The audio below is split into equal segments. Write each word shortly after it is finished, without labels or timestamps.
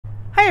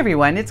Hi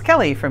everyone, it's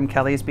Kelly from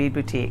Kelly's Bead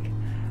Boutique.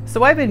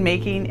 So I've been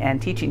making and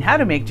teaching how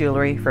to make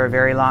jewelry for a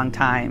very long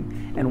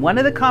time. And one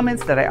of the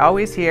comments that I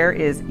always hear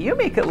is, you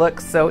make it look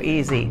so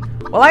easy.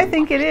 Well, I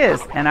think it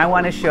is, and I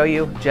want to show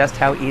you just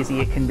how easy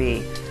it can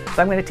be.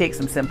 So I'm going to take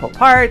some simple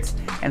parts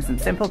and some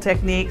simple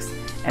techniques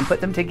and put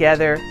them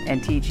together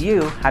and teach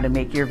you how to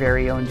make your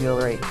very own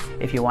jewelry.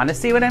 If you want to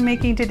see what I'm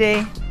making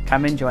today,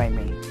 come and join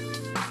me.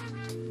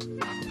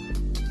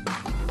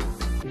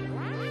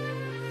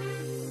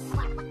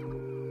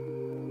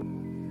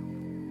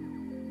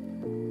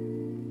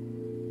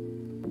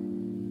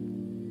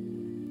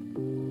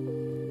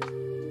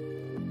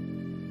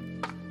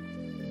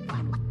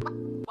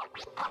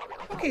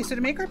 Okay, so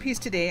to make our piece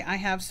today, I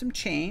have some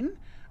chain.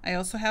 I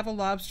also have a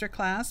lobster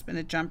clasp and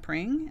a jump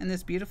ring and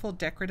this beautiful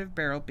decorative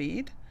barrel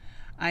bead.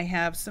 I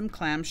have some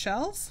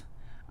clamshells,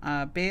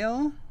 a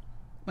bail,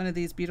 one of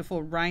these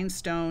beautiful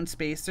rhinestone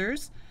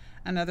spacers,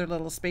 another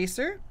little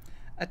spacer,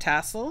 a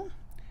tassel,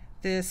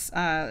 this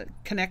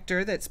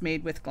connector that's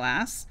made with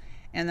glass,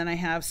 and then I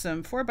have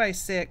some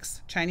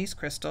 4x6 Chinese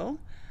crystal.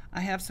 I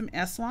have some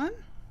S1,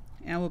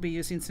 and we'll be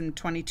using some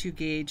 22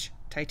 gauge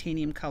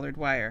titanium colored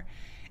wire.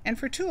 And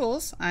for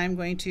tools, I'm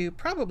going to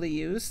probably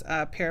use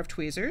a pair of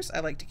tweezers. I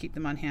like to keep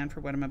them on hand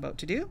for what I'm about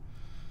to do.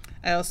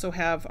 I also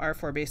have our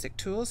 4 basic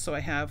tools, so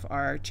I have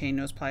our chain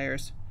nose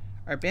pliers,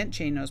 our bent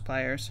chain nose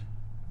pliers,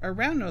 our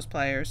round nose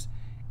pliers,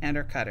 and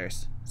our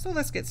cutters. So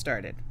let's get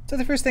started. So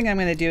the first thing I'm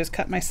going to do is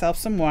cut myself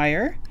some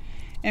wire,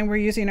 and we're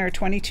using our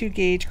 22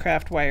 gauge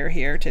craft wire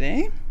here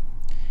today.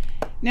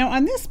 Now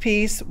on this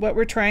piece, what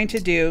we're trying to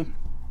do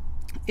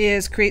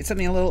is create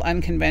something a little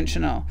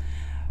unconventional.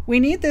 We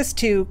need this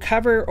to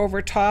cover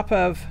over top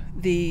of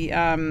the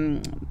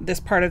this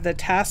part of the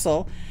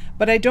tassel,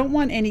 but I don't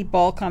want any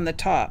bulk on the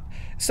top.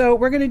 So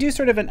we're going to do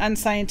sort of an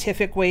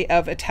unscientific way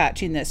of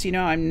attaching this. You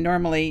know, I'm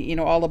normally,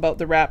 all about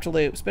the wrapped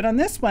loops, but on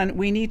this one,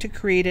 we need to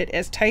create it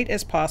as tight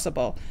as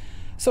possible.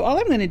 So all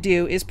I'm going to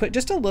do is put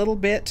just a little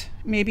bit,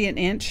 maybe an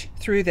inch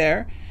through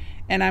there,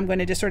 and I'm going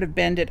to just sort of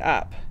bend it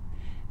up.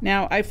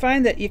 Now I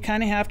find that you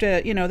kind of have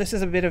to, this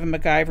is a bit of a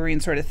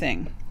MacGyvering sort of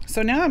thing.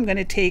 So now I'm going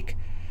to take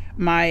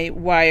my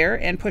wire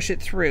and push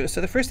it through. So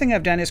the first thing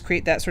I've done is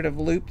create that sort of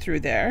loop through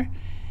there,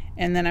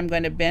 and then I'm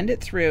going to bend it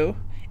through,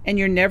 and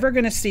you're never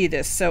going to see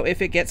this, so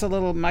if it gets a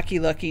little mucky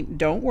looking,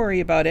 don't worry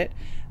about it.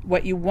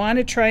 What you want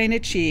to try and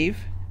achieve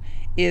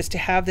is to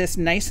have this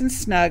nice and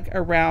snug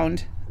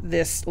around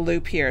this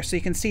loop here. So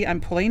you can see I'm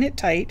pulling it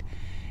tight,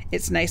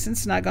 it's nice and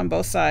snug on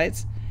both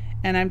sides,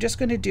 and I'm just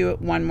going to do it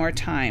one more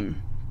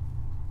time.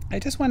 I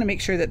just want to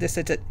make sure that this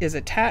is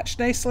attached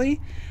nicely,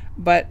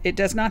 but it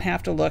does not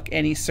have to look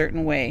any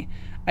certain way.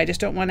 I just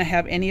don't want to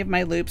have any of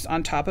my loops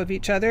on top of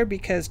each other,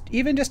 because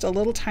even just a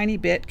little tiny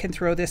bit can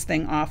throw this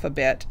thing off a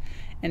bit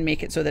and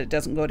make it so that it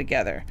doesn't go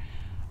together.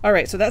 All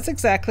right, so that's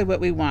exactly what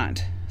we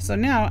want. So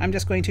now I'm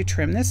just going to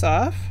trim this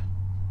off,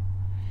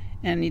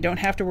 and you don't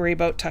have to worry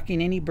about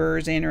tucking any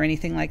burrs in or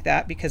anything like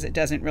that, because it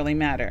doesn't really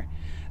matter.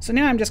 So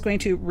now I'm just going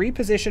to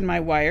reposition my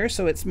wire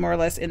so it's more or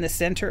less in the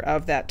center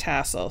of that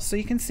tassel. So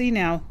you can see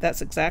now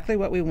that's exactly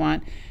what we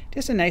want.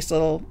 Just a nice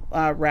little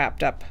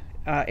wrapped up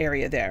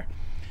area there.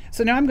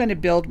 So now I'm going to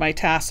build my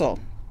tassel.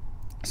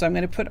 So I'm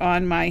going to put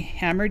on my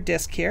hammered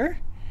disc here,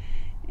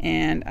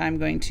 and I'm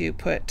going to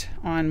put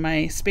on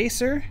my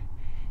spacer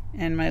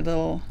and my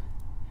little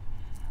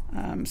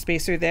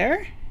spacer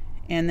there,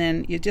 and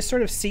then you just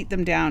sort of seat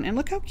them down, and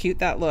look how cute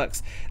that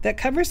looks. That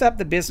covers up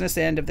the business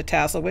end of the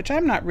tassel, which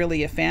I'm not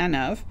really a fan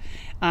of,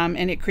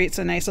 and it creates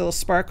a nice little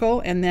sparkle.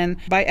 And then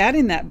by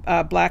adding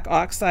that black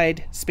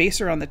oxide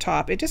spacer on the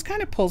top, it just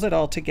kind of pulls it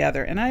all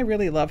together, and I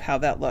really love how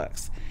that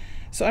looks.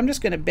 So I'm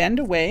just going to bend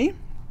away,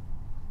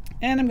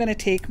 and I'm going to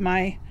take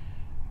my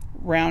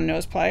round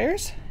nose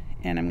pliers,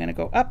 and I'm going to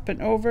go up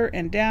and over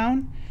and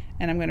down,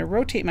 and I'm going to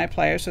rotate my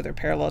pliers so they're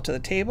parallel to the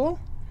table,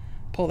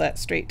 pull that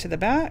straight to the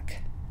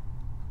back,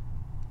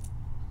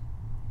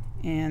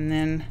 and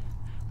then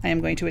I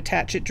am going to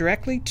attach it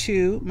directly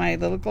to my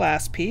little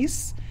glass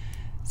piece.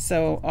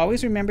 So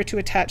always remember to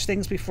attach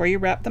things before you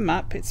wrap them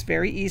up. It's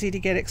very easy to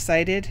get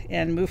excited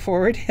and move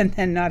forward and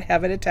then not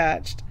have it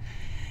attached.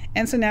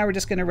 And so now we're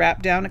just going to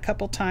wrap down a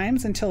couple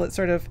times until it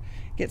sort of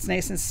gets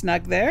nice and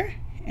snug there,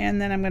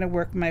 and then I'm going to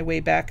work my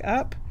way back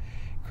up,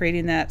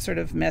 creating that sort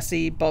of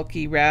messy,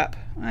 bulky wrap.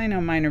 I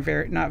know mine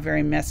are not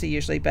very messy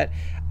usually, but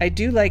I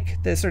do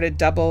like the sort of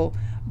double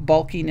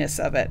bulkiness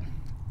of it.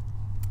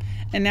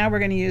 And now we're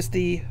going to use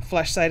the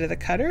flush side of the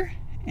cutter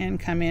and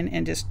come in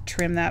and just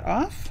trim that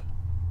off.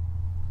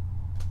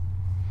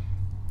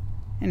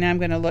 And now I'm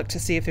going to look to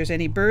see if there's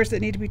any burrs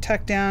that need to be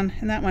tucked down,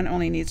 and that one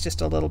only needs just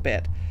a little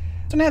bit.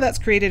 So now that's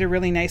created a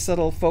really nice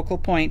little focal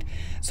point.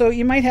 So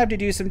you might have to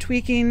do some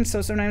tweaking,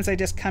 so sometimes I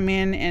just come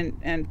in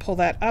and pull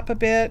that up a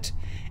bit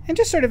and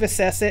just sort of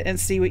assess it and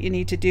see what you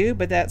need to do,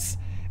 but that's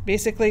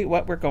basically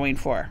what we're going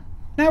for.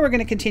 Now we're going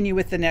to continue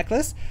with the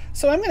necklace.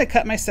 So I'm going to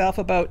cut myself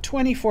about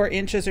 24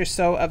 inches or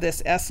so of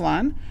this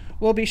S-Lon.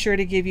 We'll be sure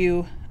to give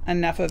you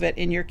enough of it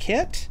in your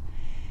kit.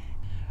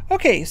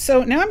 Okay,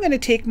 so now I'm going to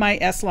take my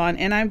S-Lon,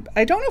 and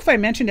I don't know if I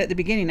mentioned at the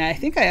beginning, I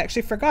think I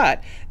actually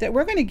forgot, that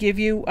we're going to give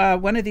you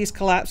one of these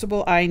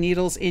collapsible eye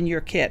needles in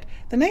your kit.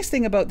 The nice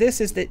thing about this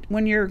is that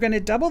when you're going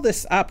to double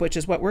this up, which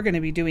is what we're going to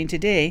be doing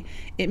today,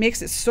 it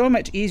makes it so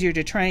much easier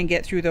to try and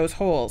get through those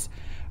holes.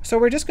 So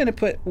we're just going to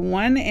put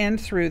one end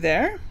through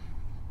there,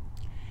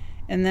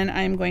 and then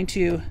I'm going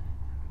to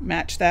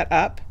match that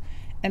up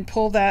and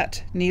pull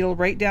that needle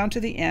right down to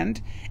the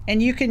end,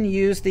 and you can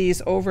use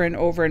these over and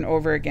over and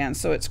over again,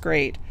 so it's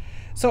great.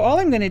 So all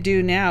I'm going to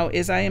do now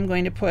is I am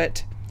going to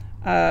put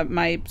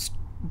my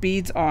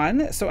beads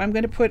on. So I'm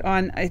going to put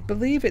on, I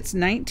believe it's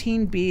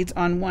 19 beads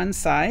on one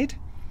side,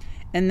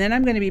 and then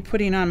I'm going to be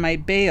putting on my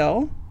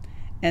bail,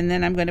 and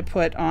then I'm going to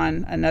put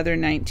on another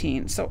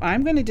 19. So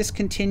I'm going to just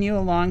continue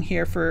along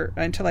here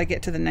until I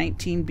get to the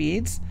 19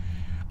 beads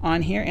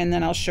on here, and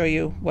then I'll show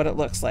you what it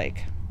looks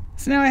like.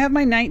 So now I have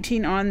my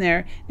 19 on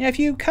there. Now if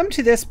you come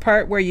to this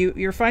part where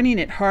you're finding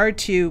it hard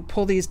to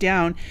pull these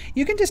down,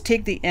 you can just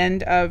take the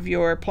end of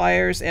your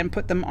pliers and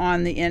put them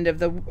on the end of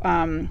the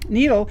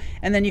needle,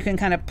 and then you can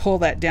kind of pull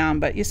that down.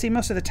 But you see,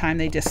 most of the time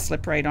they just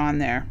slip right on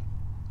there.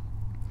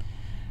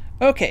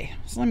 Okay,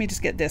 so let me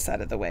just get this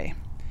out of the way.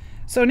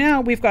 So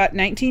now we've got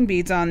 19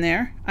 beads on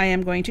there. I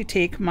am going to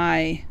take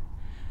my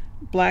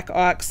black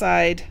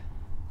oxide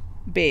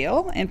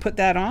bail and put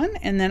that on,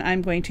 and then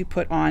I'm going to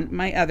put on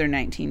my other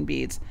 19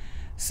 beads.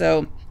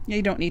 So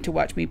you don't need to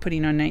watch me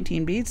putting on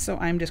 19 beads, so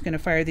I'm just going to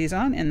fire these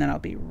on, and then I'll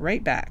be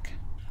right back.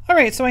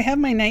 Alright, so I have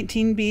my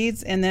 19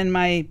 beads and then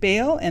my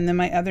bail and then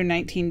my other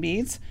 19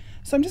 beads.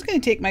 So I'm just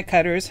going to take my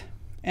cutters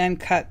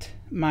and cut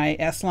my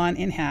S-Lon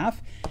in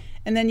half,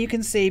 and then you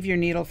can save your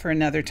needle for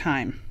another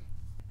time.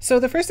 So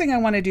the first thing I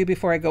want to do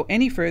before I go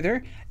any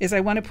further is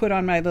I want to put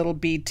on my little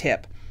bead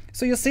tip.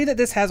 So you'll see that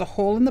this has a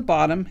hole in the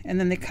bottom,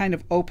 and then they kind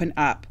of open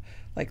up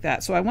like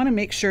that. So I want to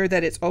make sure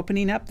that it's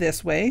opening up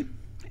this way,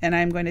 and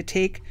I'm going to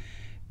take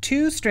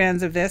 2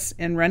 strands of this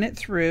and run it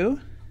through.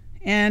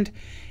 And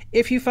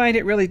if you find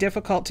it really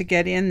difficult to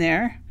get in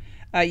there,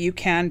 you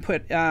can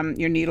put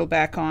your needle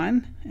back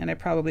on, and I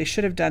probably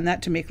should have done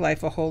that to make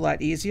life a whole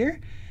lot easier.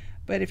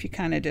 But if you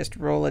kind of just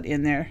roll it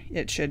in there,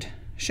 it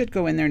should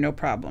go in there no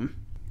problem.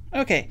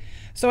 Okay,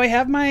 so I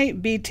have my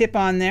bead tip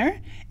on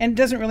there, and it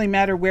doesn't really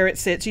matter where it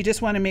sits. You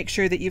just want to make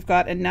sure that you've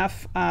got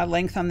enough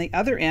length on the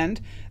other end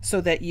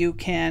so that you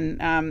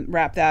can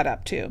wrap that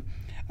up too.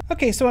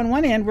 Okay, so on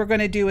one end we're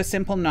going to do a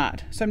simple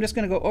knot. So I'm just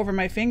going to go over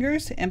my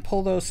fingers and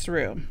pull those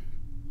through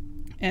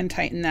and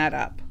tighten that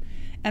up.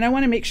 And I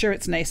want to make sure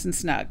it's nice and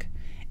snug.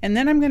 And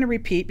then I'm going to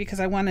repeat because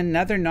I want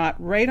another knot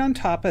right on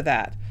top of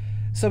that.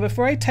 So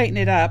before I tighten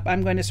it up,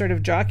 I'm going to sort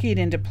of jockey it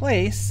into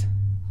place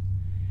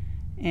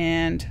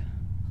and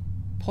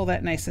pull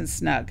that nice and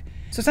snug.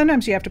 So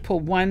sometimes you have to pull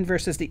one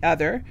versus the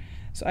other.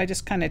 So I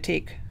just kind of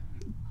take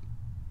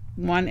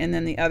one and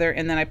then the other,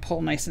 and then I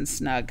pull nice and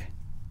snug.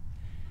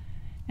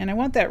 And I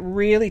want that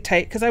really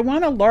tight because I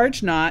want a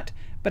large knot,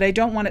 but I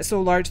don't want it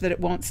so large that it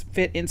won't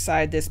fit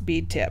inside this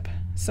bead tip.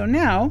 So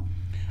now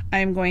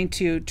I'm going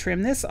to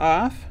trim this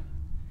off,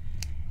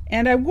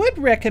 and I would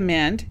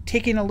recommend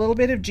taking a little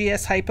bit of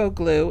GS Hypo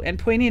glue and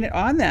putting it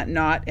on that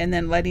knot and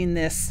then letting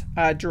this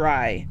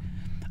dry.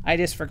 I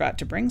just forgot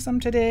to bring some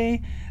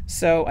today,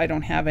 so I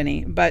don't have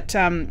any, but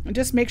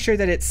just make sure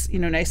that it's, you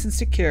know, nice and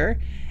secure.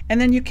 And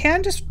then you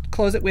can just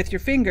close it with your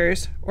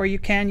fingers, or you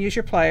can use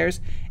your pliers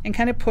and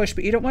kind of push,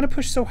 but you don't want to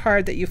push so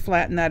hard that you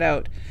flatten that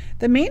out.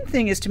 The main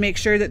thing is to make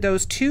sure that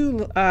those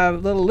 2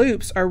 little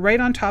loops are right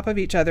on top of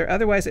each other,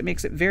 otherwise it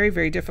makes it very,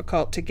 very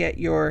difficult to get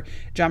your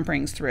jump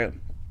rings through.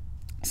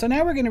 So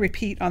now we're going to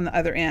repeat on the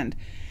other end.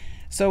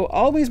 So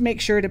always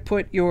make sure to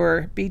put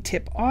your bead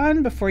tip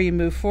on before you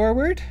move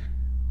forward.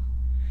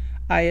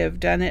 I have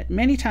done it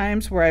many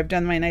times where I've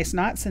done my nice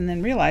knots and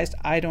then realized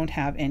I don't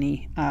have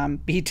any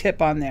bead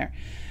tip on there.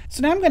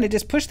 So now I'm going to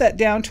just push that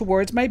down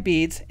towards my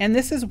beads, and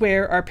this is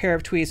where our pair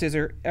of tweezers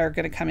are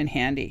going to come in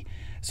handy.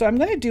 So I'm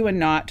going to do a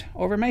knot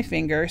over my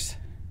fingers,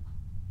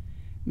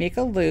 make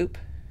a loop,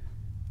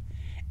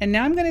 and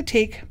now I'm going to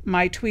take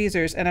my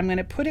tweezers and I'm going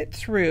to put it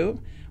through.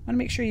 I want to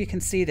make sure you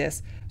can see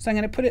this. So I'm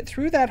going to put it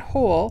through that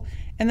hole,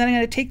 and then I'm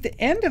going to take the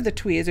end of the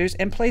tweezers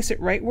and place it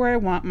right where I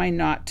want my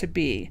knot to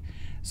be.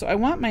 So I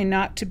want my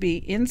knot to be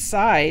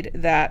inside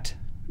that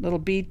little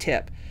bead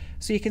tip.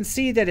 So you can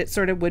see that it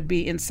sort of would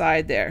be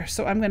inside there.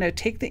 So I'm going to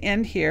take the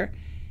end here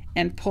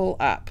and pull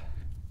up.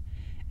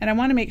 And I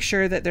want to make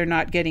sure that they're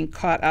not getting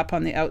caught up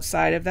on the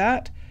outside of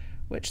that,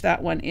 which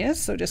that one is.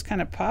 So just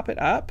kind of pop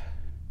it up.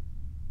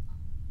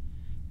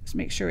 Just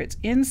make sure it's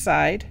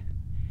inside,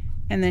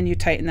 and then you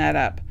tighten that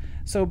up.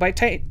 So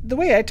the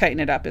way I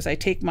tighten it up is I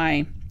take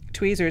my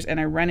tweezers and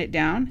I run it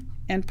down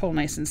and pull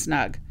nice and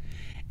snug.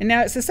 And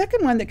now it's the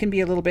second one that can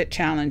be a little bit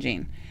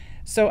challenging.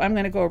 So I'm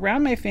going to go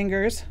around my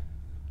fingers,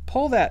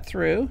 pull that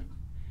through,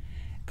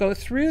 go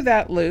through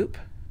that loop,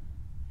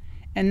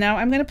 and now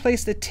I'm going to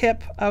place the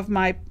tip of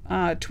my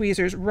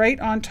tweezers right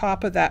on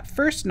top of that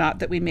first knot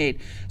that we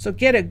made. So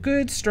get a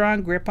good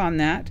strong grip on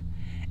that,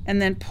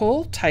 and then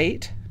pull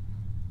tight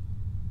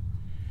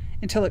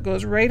until it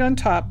goes right on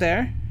top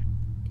there.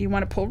 you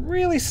want to pull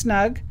really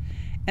snug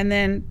and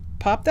then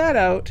pop that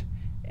out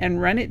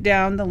and run it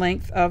down the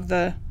length of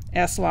the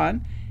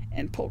S-Lon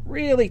and pull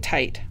really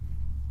tight.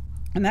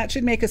 And that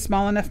should make a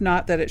small enough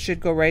knot that it should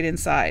go right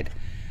inside.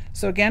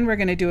 So again, we're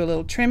going to do a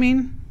little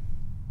trimming.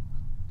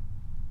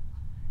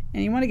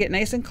 And you want to get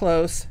nice and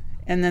close.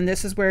 And then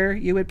this is where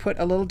you would put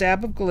a little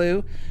dab of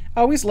glue.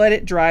 Always let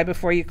it dry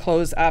before you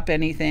close up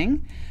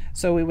anything.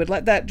 So we would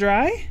let that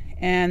dry,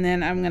 and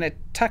then I'm going to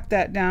tuck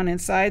that down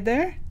inside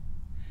there,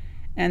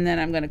 and then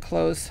I'm going to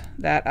close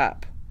that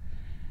up.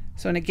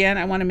 So, and again,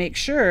 I want to make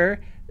sure,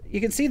 you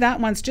can see that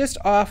one's just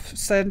off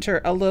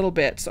center a little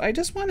bit. So I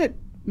just want to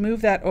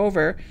move that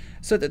over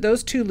so that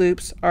those two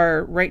loops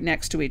are right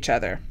next to each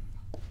other.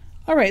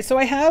 All right, so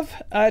I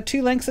have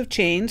 2 lengths of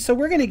chain. So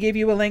we're going to give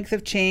you a length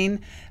of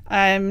chain.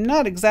 I'm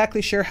not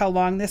exactly sure how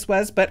long this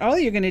was, but all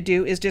you're going to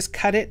do is just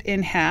cut it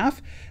in half.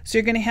 So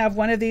you're going to have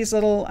one of these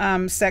little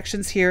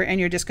sections here, and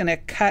you're just going to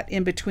cut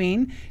in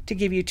between to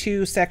give you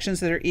 2 sections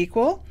that are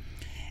equal.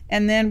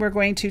 And then we're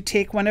going to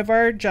take one of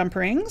our jump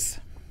rings.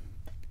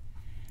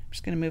 I'm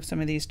just going to move some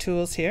of these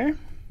tools here.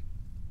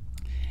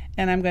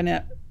 And I'm going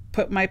to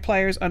put my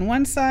pliers on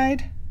one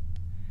side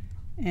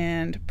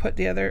and put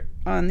the other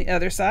on the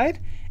other side.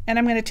 And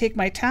I'm going to take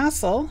my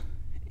tassel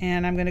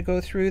and I'm going to go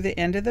through the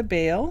end of the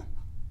bail.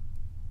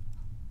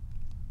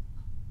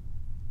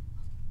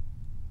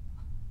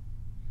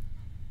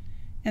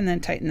 And then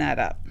tighten that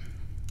up.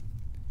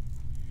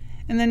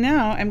 And then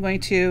now I'm going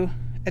to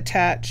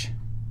attach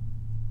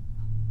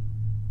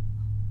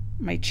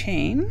my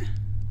chain.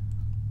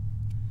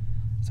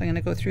 So I'm going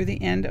to go through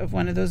the end of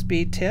one of those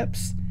bead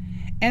tips.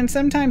 And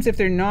sometimes if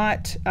they're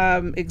not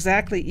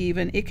exactly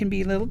even, it can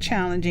be a little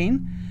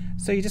challenging.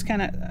 So you just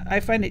kind of, I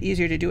find it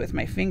easier to do it with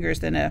my fingers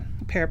than a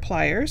pair of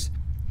pliers.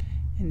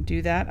 And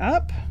do that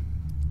up.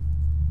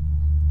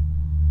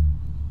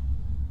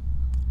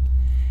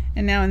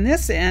 And now in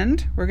this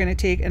end, we're going to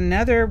take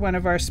another one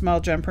of our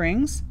small jump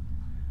rings,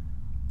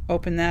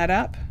 open that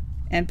up,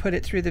 and put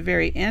it through the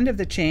very end of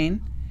the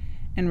chain,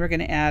 and we're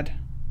going to add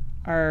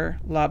our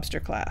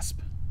lobster clasp.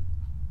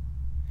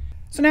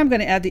 So now I'm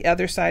going to add the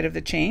other side of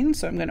the chain.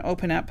 So I'm going to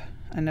open up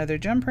another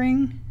jump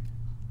ring,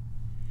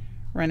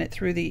 run it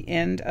through the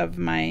end of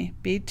my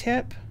bead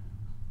tip,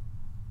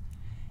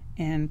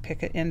 and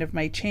pick an end of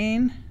my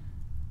chain,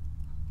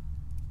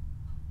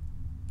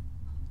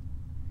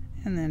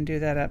 and then do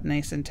that up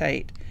nice and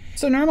tight.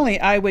 So normally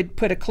I would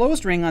put a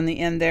closed ring on the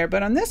end there,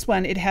 but on this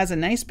one it has a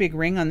nice big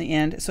ring on the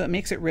end, so it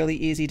makes it really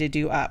easy to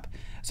do up.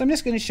 So I'm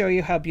just going to show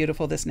you how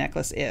beautiful this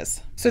necklace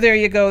is. So there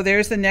you go,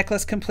 there's the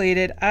necklace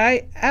completed.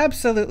 I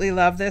absolutely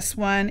love this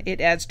one.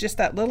 It adds just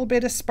that little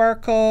bit of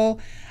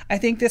sparkle. I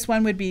think this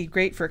one would be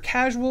great for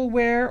casual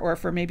wear or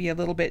for maybe a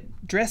little bit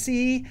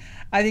dressy.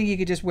 I think you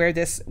could just wear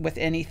this with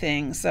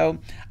anything. So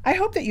I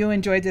hope that you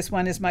enjoyed this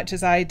one as much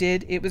as I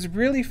did. It was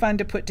really fun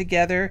to put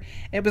together.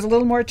 It was a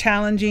little more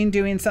challenging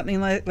doing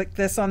something like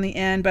this on the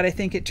end, but I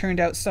think it turned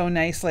out so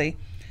nicely.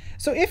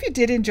 So if you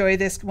did enjoy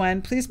this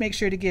one, please make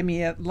sure to give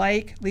me a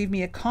like, leave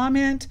me a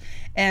comment,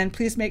 and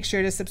please make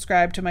sure to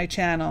subscribe to my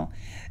channel.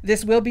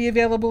 This will be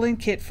available in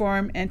kit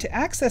form, and to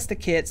access the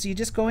kits, you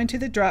just go into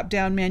the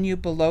drop-down menu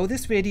below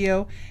this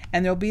video,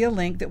 and there'll be a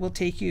link that will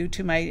take you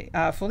to my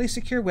fully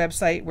secure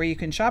website where you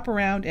can shop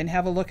around and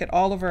have a look at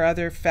all of our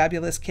other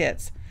fabulous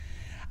kits.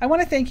 I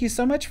want to thank you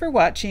so much for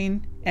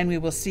watching, and we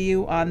will see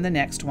you on the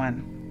next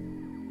one.